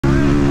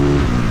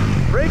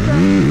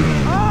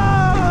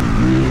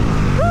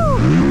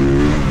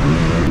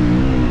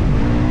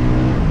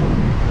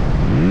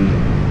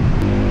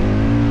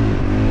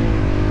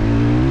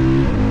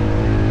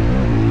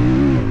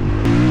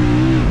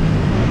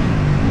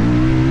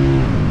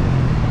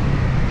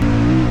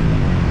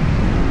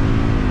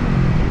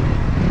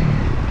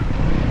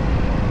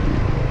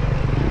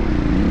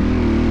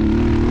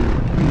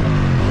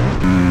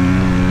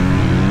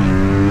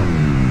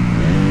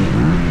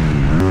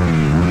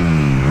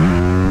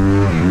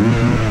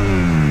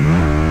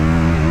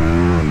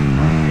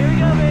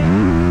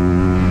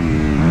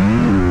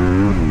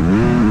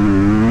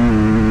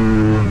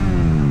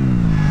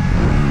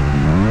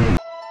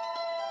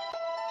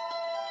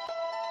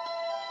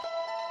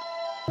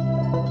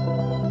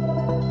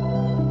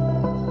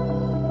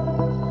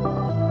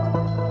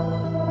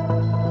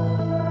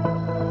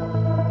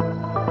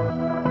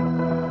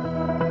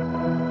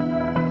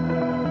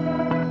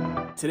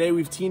Today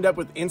we've teamed up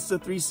with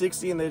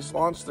Insta360 and they just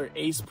launched their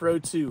Ace Pro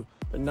 2,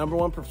 the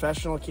 #1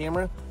 professional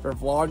camera for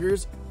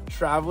vloggers,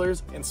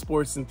 travelers, and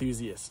sports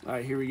enthusiasts. All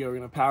right, here we go. We're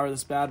gonna power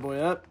this bad boy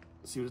up,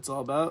 see what it's all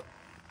about.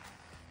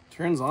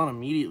 Turns on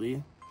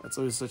immediately. That's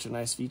always such a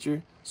nice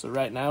feature. So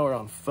right now we're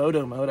on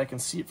photo mode. I can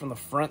see it from the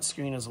front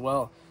screen as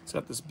well. It's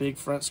got this big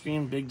front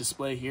screen, big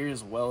display here,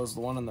 as well as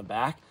the one in the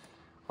back.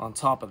 On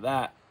top of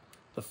that,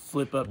 the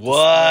flip up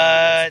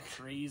display is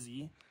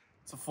crazy.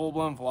 It's a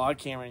full-blown vlog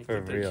camera. You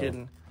think they're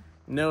kidding?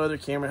 No other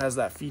camera has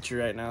that feature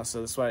right now, so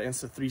that's why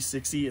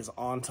Insta360 is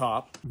on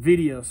top.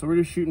 Video. So we're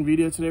just shooting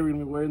video today. We're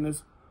gonna be wearing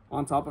this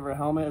on top of our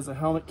helmet as a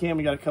helmet cam.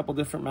 We got a couple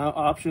different mount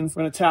options.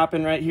 We're gonna tap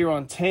in right here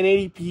on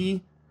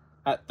 1080p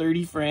at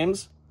 30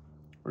 frames.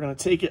 We're gonna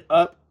take it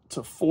up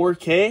to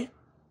 4K,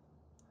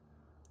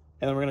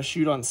 and then we're gonna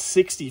shoot on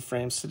 60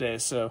 frames today.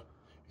 So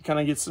you kind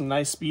of get some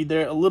nice speed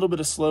there, a little bit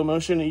of slow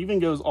motion. It even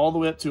goes all the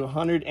way up to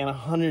 100 and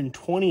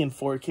 120 in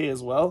 4K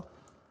as well.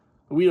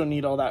 But we don't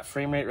need all that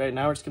frame rate right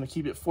now. We're just gonna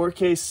keep it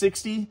 4K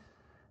 60.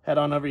 Head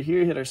on over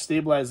here, hit our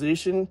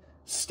stabilization,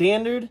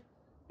 standard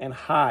and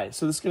high.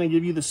 So this is gonna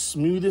give you the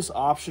smoothest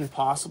option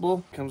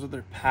possible. Comes with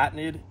their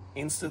patented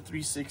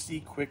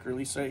Insta360 quick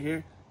release right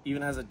here.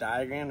 Even has a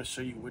diagram to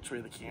show you which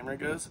way the camera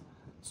goes.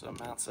 So it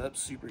mounts up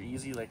super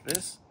easy like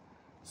this.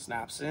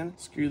 Snaps in,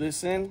 screw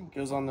this in,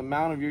 goes on the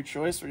mount of your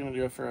choice. We're gonna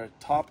go for a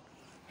top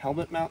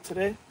helmet mount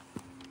today.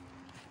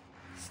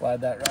 Slide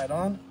that right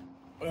on.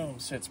 Boom,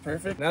 sits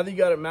perfect. Now that you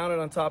got it mounted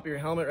on top of your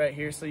helmet right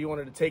here, so you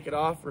wanted to take it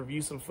off,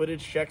 review some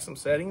footage, check some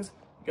settings,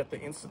 you got the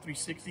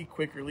Insta360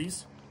 quick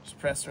release. Just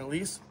press and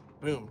release,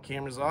 boom,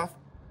 camera's off.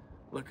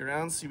 Look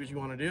around, see what you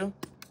wanna do.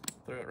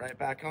 Throw it right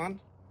back on,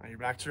 now you're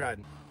back to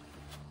riding.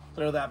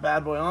 Throw that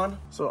bad boy on.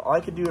 So I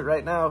could do it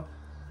right now,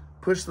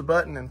 push the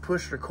button and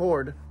push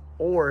record,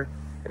 or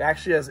it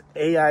actually has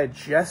AI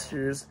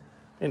gestures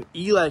and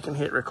Eli can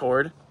hit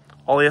record.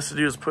 All he has to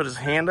do is put his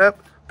hand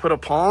up, put a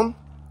palm.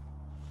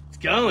 It's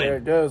going. There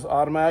it goes,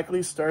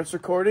 automatically starts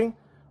recording.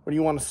 When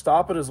you want to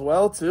stop it as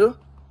well too,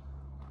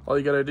 all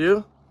you gotta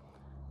do,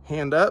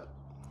 hand up,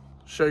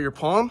 show your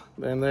palm,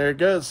 and there it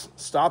goes.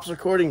 Stops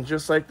recording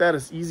just like that,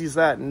 as easy as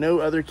that. No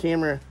other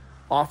camera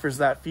offers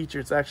that feature.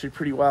 It's actually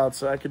pretty wild.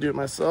 So I could do it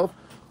myself,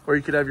 or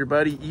you could have your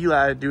buddy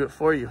Eli do it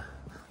for you.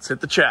 Let's hit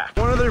the track.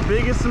 One of their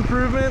biggest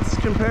improvements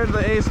compared to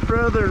the Ace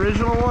Pro, the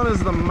original one, is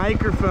the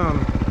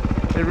microphone.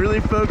 They really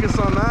focus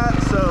on that.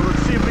 So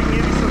let's see if we can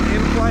give you some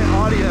in-flight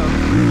audio.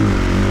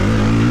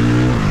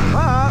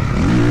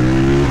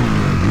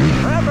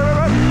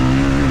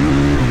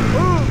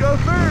 Ooh, go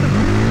third.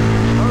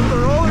 On the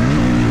roller.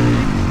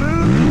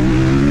 Smooth.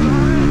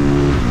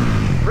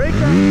 Brake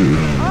that.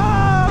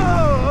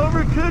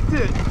 Cooked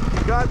it.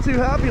 Got too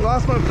happy,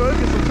 lost my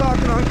focus of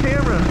talking on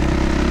camera.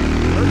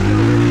 Let's go.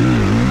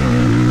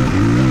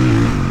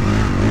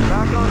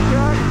 Back on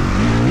track.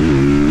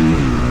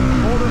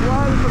 Hold it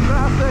wide with the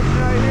fast section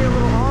right here, a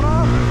little on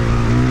off.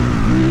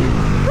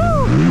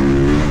 Woo!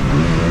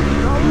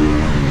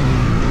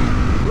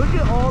 Look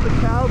at all the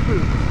cow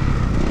poop.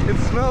 It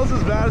smells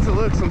as bad as it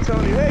looks, I'm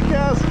telling you. Hey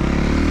cows,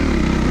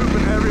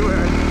 pooping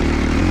everywhere.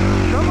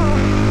 Come on.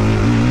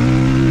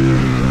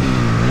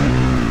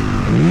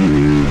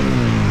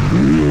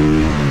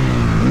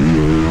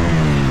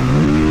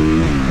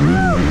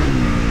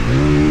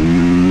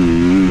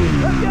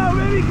 Let's go,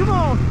 baby, come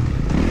on.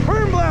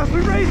 Burn blast, we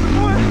racing,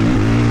 boy.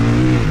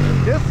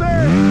 Yes,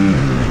 sir.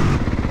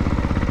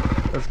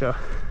 Let's go.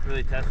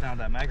 Really testing out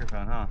that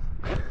microphone, huh?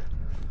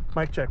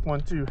 Mic check,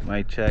 1, 2.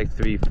 Mic check,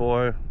 3,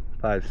 4,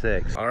 5,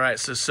 6. All right,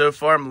 so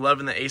far I'm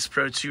loving the Ace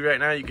Pro 2 right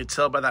now. You could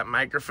tell by that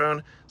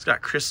microphone. It's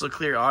got crystal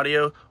clear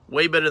audio,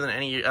 way better than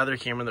any other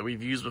camera that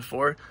we've used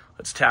before.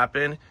 Let's tap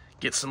in,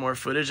 get some more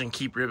footage, and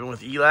keep ripping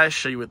with Eli,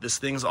 show you what this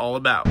thing's all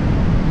about.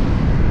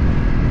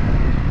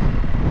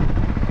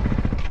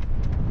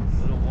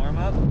 Little warm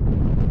up.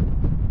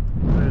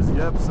 There's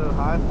the up so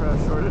high for how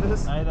short it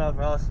is. I know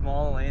for how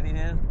small the landing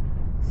is.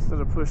 Just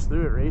gonna push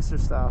through it racer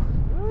style.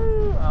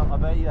 Woo! I'll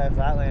bet you have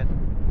flatland.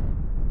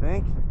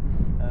 Think?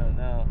 Oh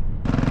no.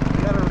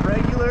 We got a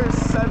regular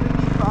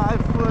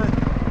 75-foot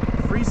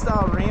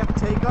freestyle ramp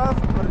takeoff,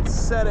 but it's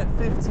set at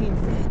 15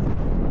 feet.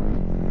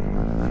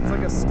 It's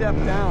like a step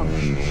down.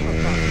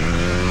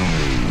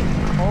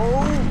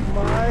 Oh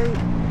my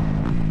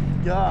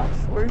gosh,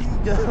 where'd he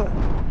go?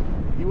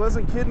 He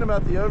wasn't kidding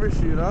about the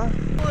overshoot, huh?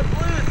 What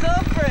blew the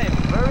subframe?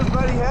 Where was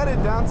Buddy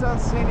headed? Downtown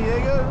San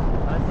Diego?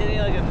 I was hitting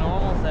like a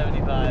normal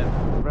 75.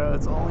 Bro,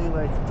 it's only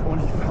like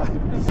 25.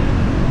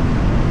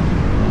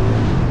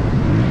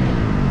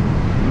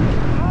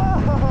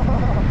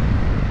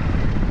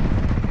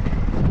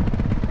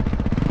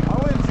 I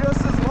went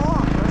just as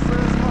long. That's why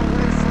it's going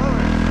way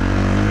slower.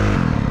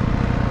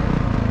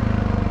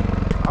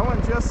 I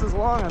went just as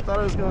long. I thought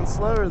I was going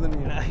slower than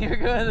you. Now you're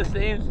going the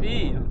same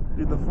speed.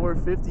 Dude, the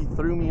 450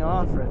 threw me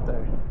off right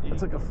there. It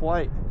took a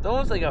flight. It's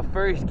almost like a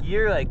first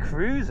gear, like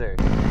cruiser.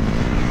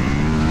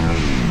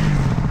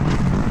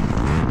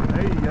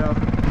 There you go.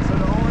 So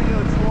to only go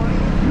 20.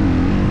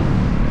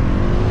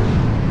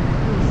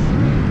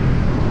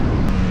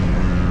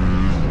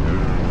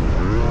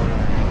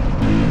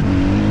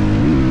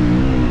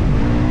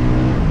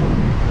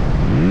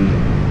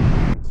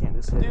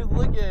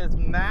 is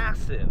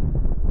massive.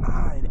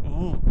 Nah, it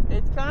ain't.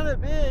 It's kind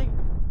of big.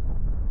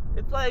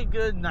 It's like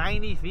good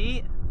 90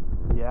 feet.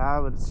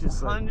 Yeah, but it's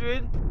just like...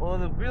 100. Well,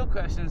 the real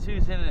question is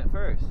who's hitting it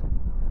first.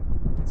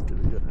 It's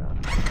gonna be good now.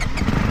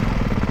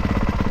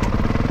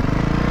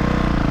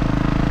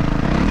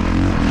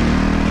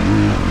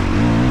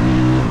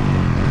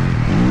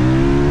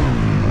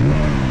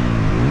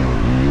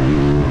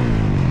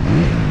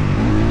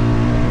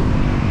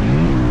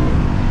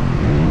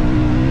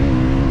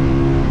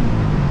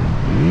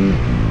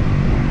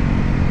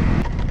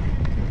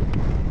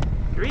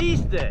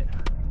 Greased it.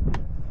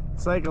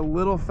 It's like a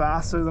little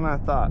faster than I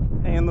thought,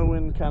 and the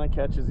wind kind of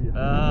catches you.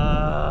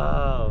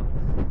 Oh,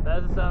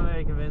 that doesn't sound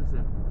very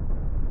convincing.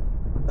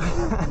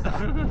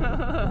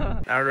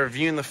 Now we're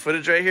reviewing the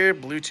footage right here.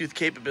 Bluetooth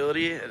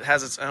capability. It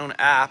has its own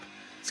app.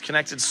 It's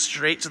connected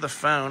straight to the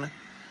phone,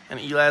 and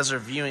Eli's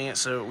reviewing it.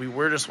 So we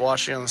were just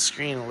watching on the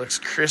screen. It looks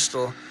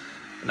crystal.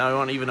 Now we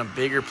want even a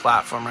bigger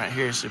platform right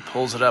here, so he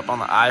pulls it up on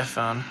the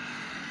iPhone.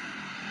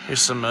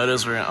 Here's some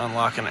motos we're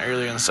unlocking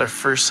earlier, and this is our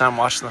first time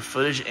watching the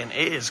footage, and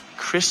it is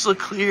crystal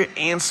clear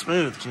and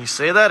smooth. Can you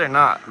say that or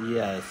not?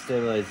 Yeah,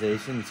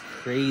 stabilization's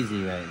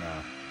crazy right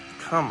now.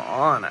 Come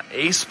on,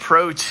 Ace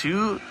Pro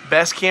 2,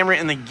 best camera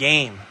in the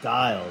game.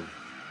 Dialed.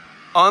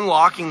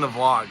 Unlocking the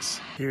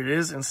vlogs. Here it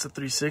is,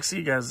 Insta360,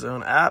 you guys'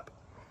 own app.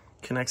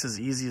 Connects as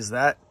easy as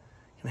that.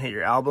 You can hit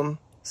your album,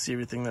 see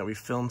everything that we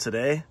filmed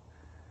today.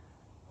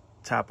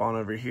 Tap on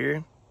over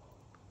here.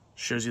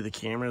 Shows you the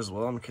camera as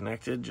well. I'm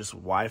connected, just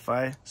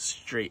Wi-Fi,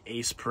 straight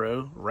Ace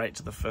Pro right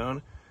to the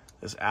phone.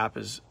 This app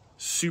is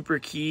super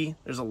key.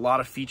 There's a lot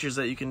of features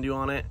that you can do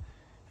on it.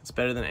 It's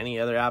better than any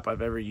other app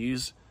I've ever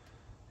used.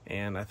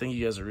 And I think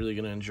you guys are really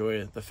going to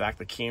enjoy the fact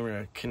the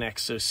camera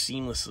connects so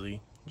seamlessly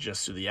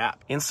just through the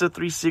app.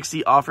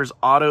 Insta360 offers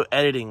auto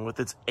editing. With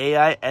its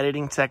AI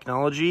editing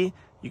technology,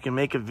 you can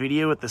make a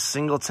video with a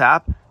single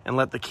tap and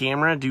let the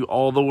camera do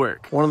all the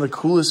work. One of the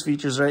coolest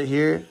features right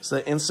here is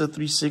that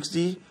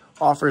Insta360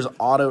 offers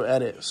auto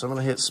edit. So I'm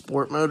gonna hit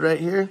sport mode right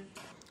here.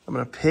 I'm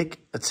gonna pick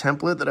a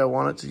template that I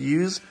want it to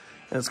use,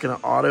 and it's gonna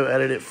auto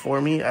edit it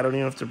for me. I don't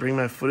even have to bring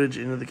my footage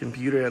into the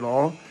computer at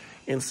all.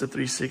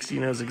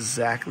 Insta360 knows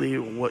exactly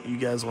what you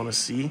guys wanna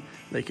see.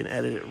 They can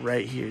edit it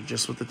right here,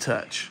 just with the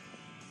touch.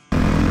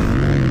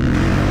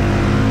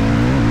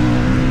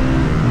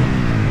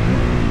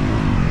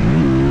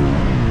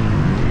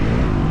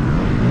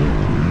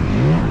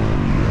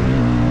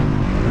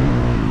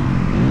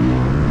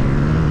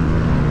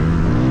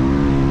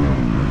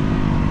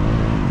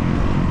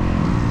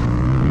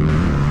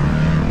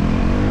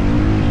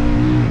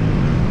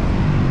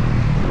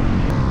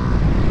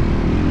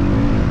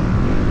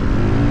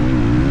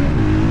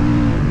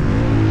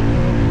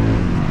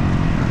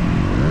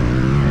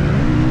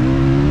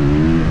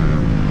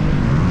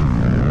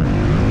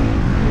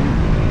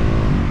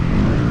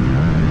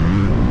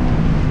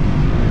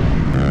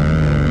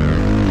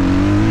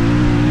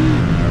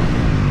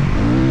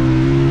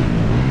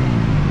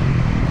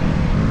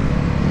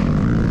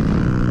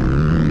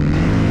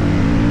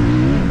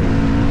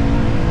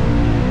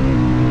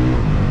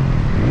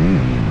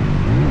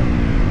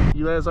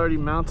 Eli's already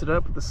mounted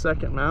up with the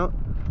second mount,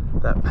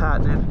 that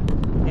patented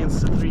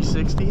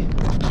Insta360.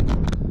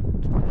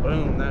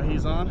 Boom, now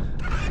he's on.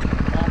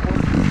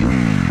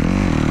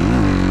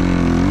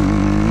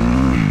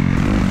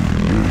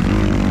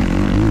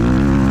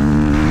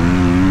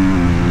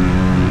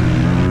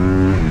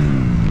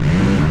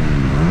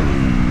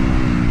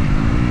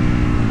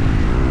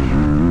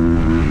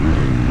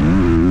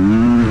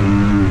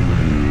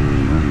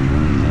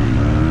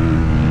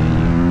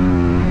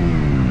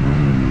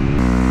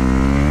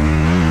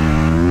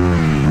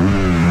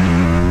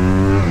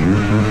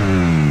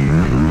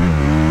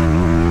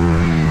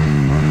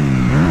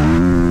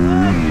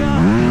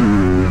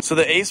 So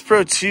the Ace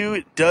Pro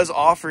 2 does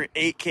offer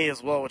 8K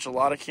as well, which a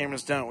lot of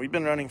cameras don't. We've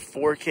been running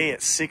 4K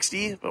at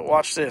 60, but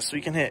watch this. We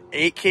can hit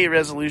 8K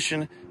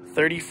resolution,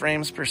 30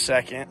 frames per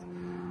second.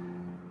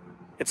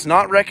 It's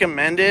not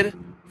recommended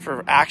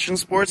for action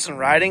sports and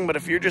riding, but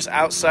if you're just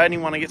outside and you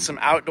want to get some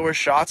outdoor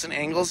shots and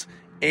angles,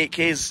 8K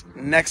is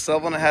next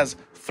level, and it has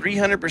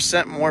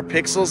 300% more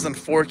pixels than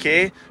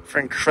 4K for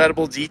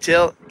incredible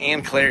detail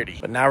and clarity.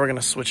 But now we're going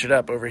to switch it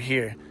up over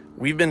here.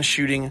 We've been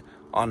shooting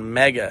on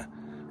Mega,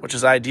 which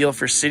is ideal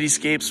for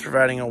cityscapes,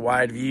 providing a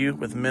wide view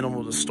with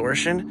minimal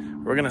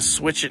distortion. We're gonna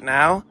switch it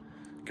now,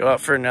 go out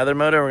for another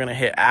mode, we're gonna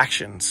hit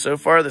action. So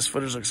far, this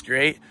footage looks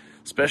great,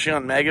 especially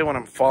on Mega when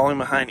I'm following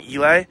behind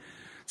Eli.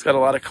 It's got a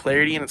lot of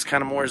clarity and it's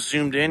kind of more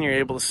zoomed in. You're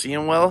able to see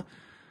him well.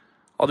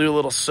 I'll do a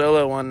little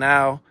solo one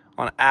now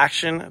on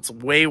action. It's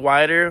way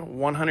wider,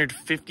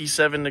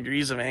 157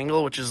 degrees of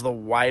angle, which is the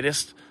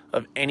widest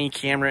of any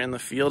camera in the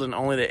field, and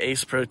only the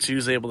Ace Pro 2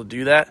 is able to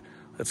do that.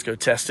 Let's go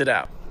test it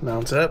out.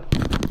 Mount up.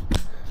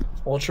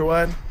 Ultra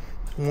wide,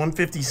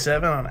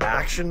 157 on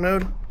action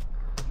mode.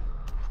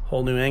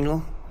 Whole new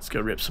angle. Let's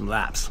go rip some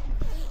laps.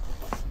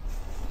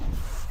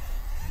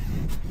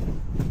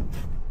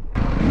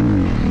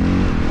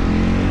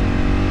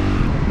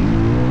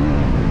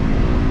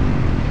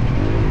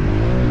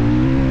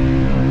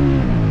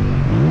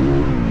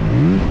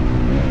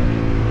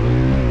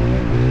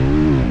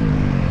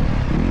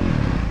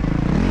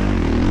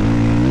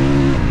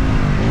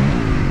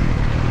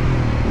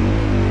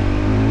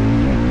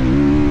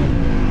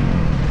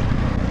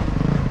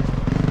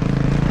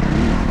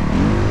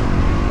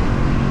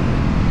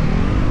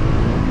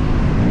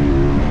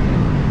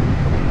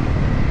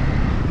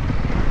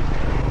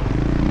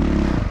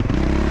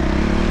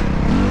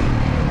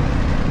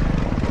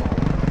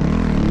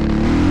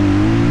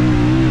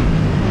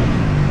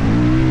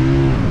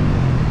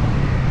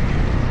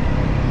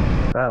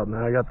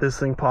 wild. Now I got this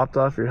thing popped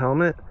off your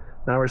helmet.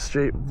 Now we're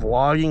straight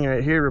vlogging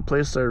right here.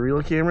 Replaced our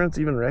real camera. It's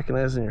even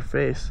recognizing your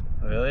face.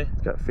 Really?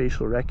 It's got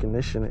facial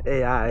recognition,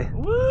 AI.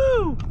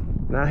 Woo!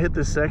 Now hit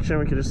this section,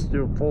 we could just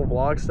do a full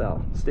vlog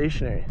style,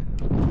 stationary.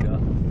 Yeah.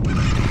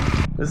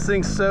 This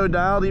thing's so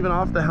dialed, even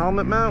off the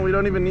helmet mount, we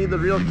don't even need the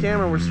real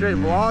camera. We're straight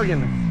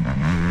vlogging.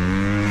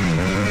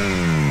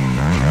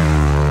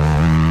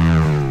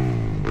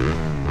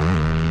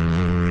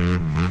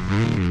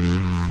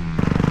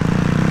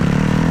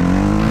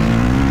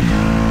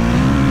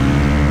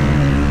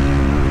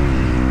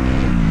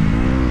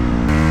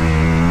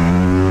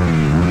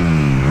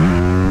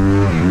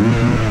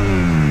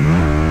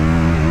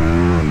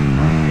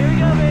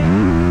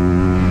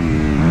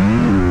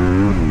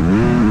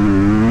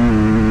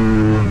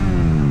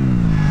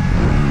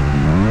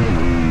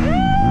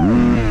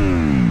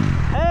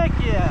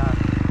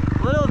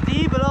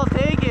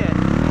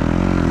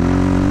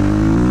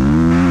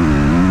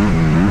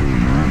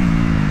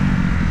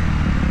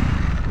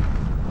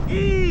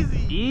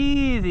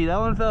 That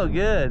one felt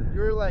good.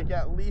 You were like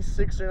at least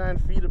 6 or 9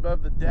 feet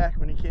above the deck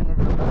when you came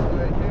over the boat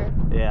right here.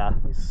 Yeah.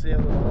 You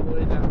sailed it all the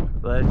way down.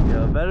 Let's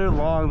go. Better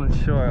long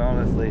than short,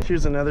 honestly.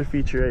 Here's another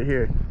feature right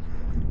here.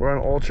 We're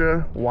on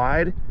ultra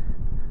wide.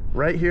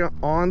 Right here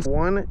on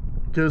one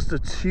goes to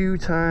 2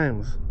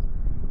 times.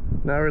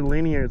 Now we're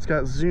linear. It's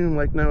got zoom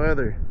like no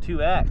other.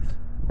 2x.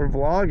 We're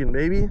vlogging,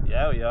 baby.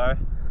 Yeah, we are.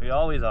 We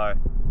always are.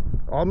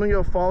 I'm gonna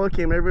go follow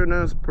cam. Everyone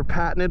knows we're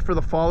patented for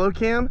the follow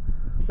cam.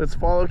 Let's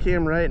follow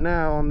cam right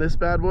now on this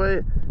bad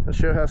boy and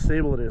show how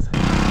stable it is.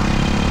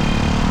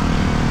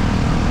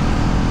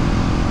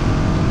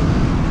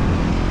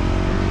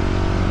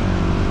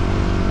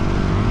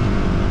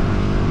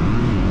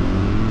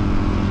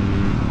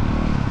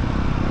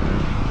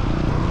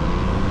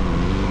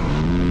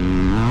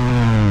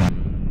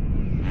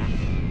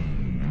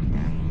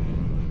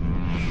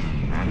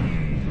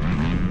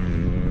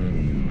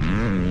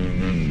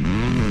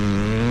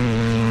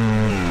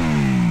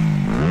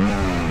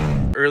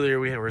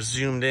 Earlier we were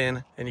zoomed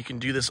in, and you can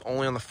do this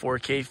only on the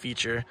 4K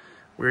feature.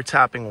 We were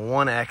tapping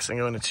 1x and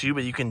going to 2,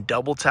 but you can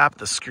double tap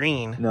the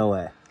screen. No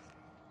way.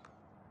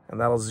 And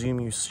that'll zoom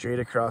you straight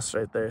across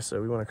right there.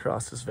 So we want to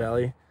cross this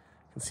valley. You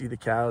can see the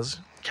cows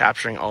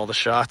capturing all the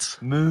shots.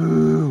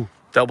 Moo.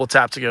 Double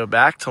tap to go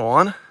back to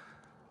 1.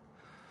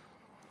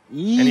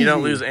 Easy. And you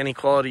don't lose any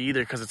quality either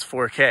because it's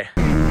 4K.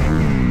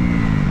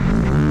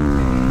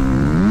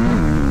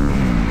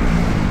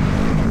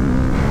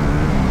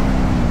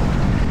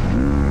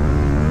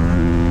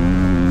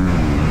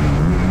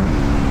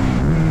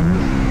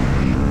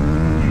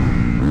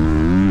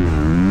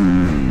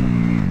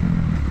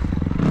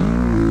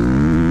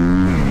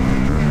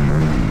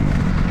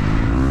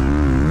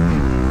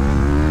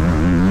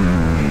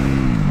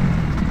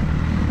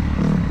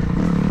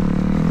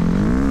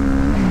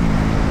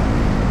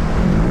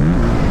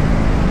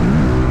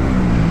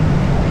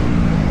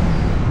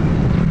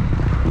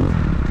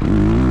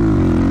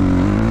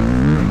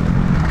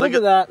 Look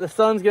at that, the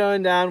sun's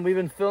going down. We've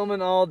been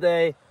filming all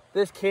day.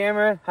 This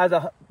camera has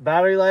a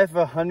battery life of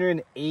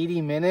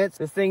 180 minutes.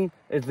 This thing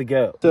is the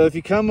GOAT. So if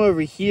you come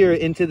over here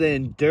into the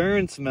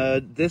endurance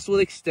mode, this will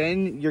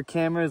extend your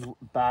camera's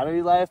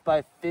battery life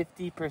by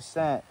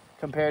 50%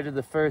 compared to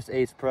the first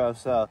Ace Pro.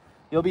 So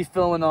you'll be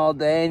filming all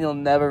day and you'll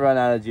never run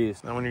out of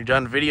juice. Now when you're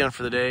done videoing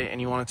for the day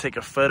and you want to take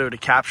a photo to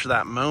capture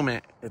that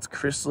moment, it's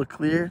crystal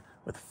clear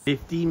with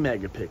 50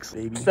 megapixels,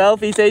 baby.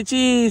 Selfie, say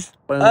cheese.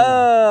 Boom.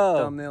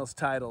 Oh. Thumbnails,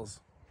 titles.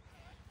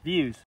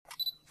 Views.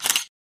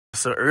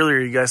 So earlier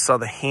you guys saw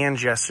the hand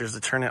gestures to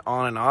turn it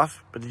on and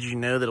off, but did you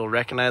know that it'll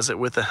recognize it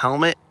with a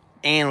helmet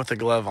and with a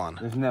glove on?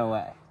 There's no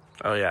way.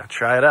 Oh yeah,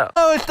 try it out.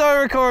 Oh, it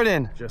started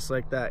recording. Just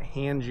like that,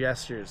 hand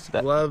gestures.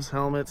 Gloves,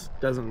 helmets,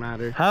 doesn't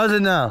matter. How does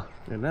it know?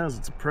 It knows,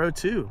 it's a Pro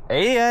 2.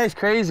 AI is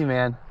crazy,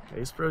 man.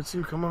 Ace Pro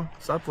 2, come on,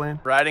 stop playing.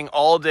 Riding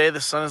all day,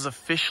 the sun is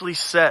officially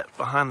set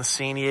behind the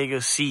San Diego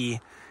Sea,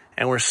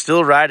 and we're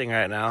still riding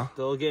right now.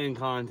 Still getting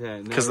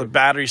content. Because the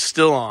battery's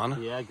still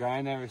on. Yeah,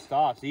 grind never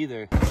stops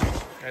either.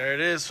 There it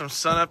is, from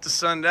sun up to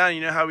sundown.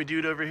 You know how we do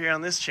it over here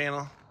on this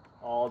channel.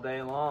 All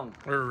day long.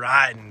 We're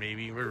riding,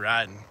 baby, we're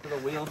riding. Till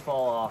the wheels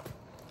fall off.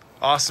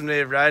 Awesome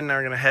day of riding. Now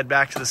we're gonna head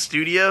back to the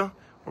studio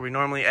where we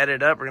normally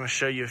edit up. We're gonna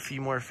show you a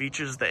few more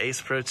features the Ace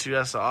Pro 2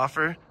 has to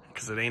offer,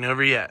 because it ain't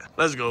over yet.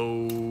 Let's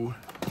go.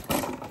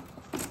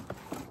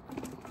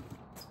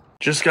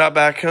 Just got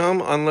back home,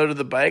 unloaded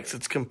the bikes.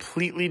 It's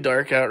completely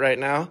dark out right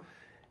now.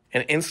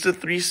 And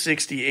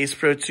Insta360 Ace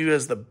Pro 2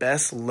 has the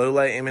best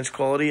low-light image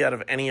quality out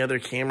of any other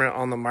camera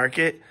on the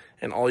market.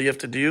 And all you have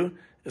to do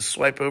is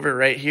swipe over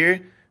right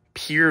here,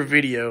 Pure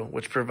Video,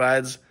 which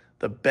provides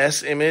the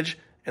best image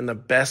and the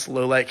best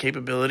low-light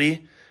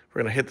capability.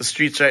 We're gonna hit the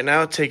streets right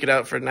now, take it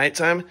out for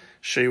nighttime,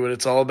 show you what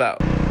it's all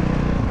about.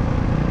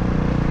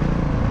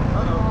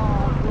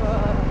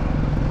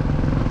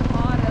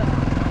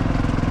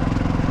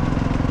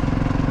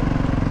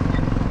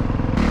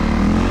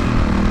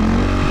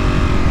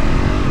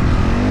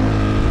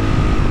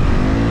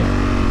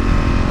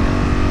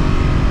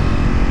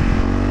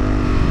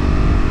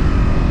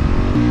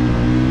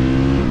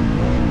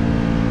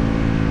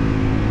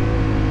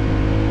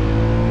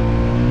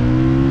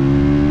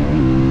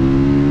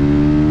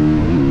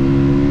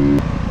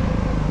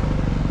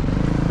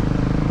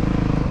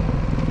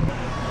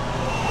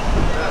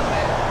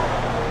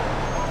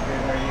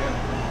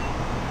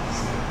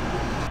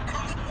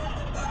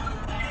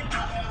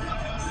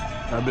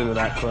 I've been to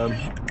that club.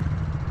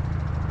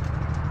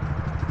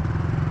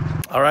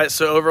 All right,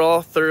 so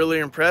overall, thoroughly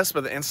impressed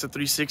by the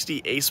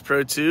Insta360 Ace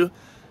Pro 2.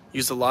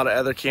 Used a lot of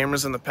other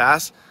cameras in the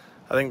past.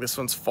 I think this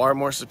one's far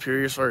more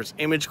superior as far as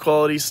image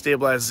quality,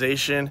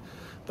 stabilization,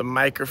 the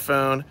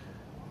microphone,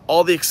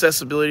 all the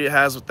accessibility it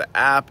has with the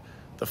app,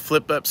 the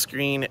flip-up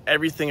screen,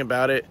 everything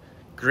about it.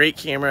 Great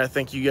camera. I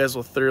think you guys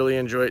will thoroughly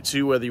enjoy it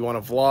too, whether you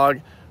want to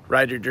vlog,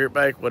 ride your dirt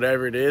bike,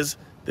 whatever it is.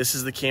 This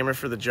is the camera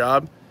for the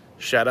job.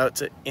 Shout out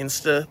to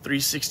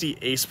Insta360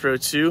 Ace Pro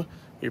 2.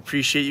 We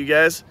appreciate you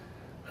guys.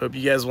 Hope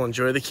you guys will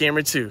enjoy the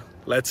camera too.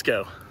 Let's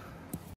go.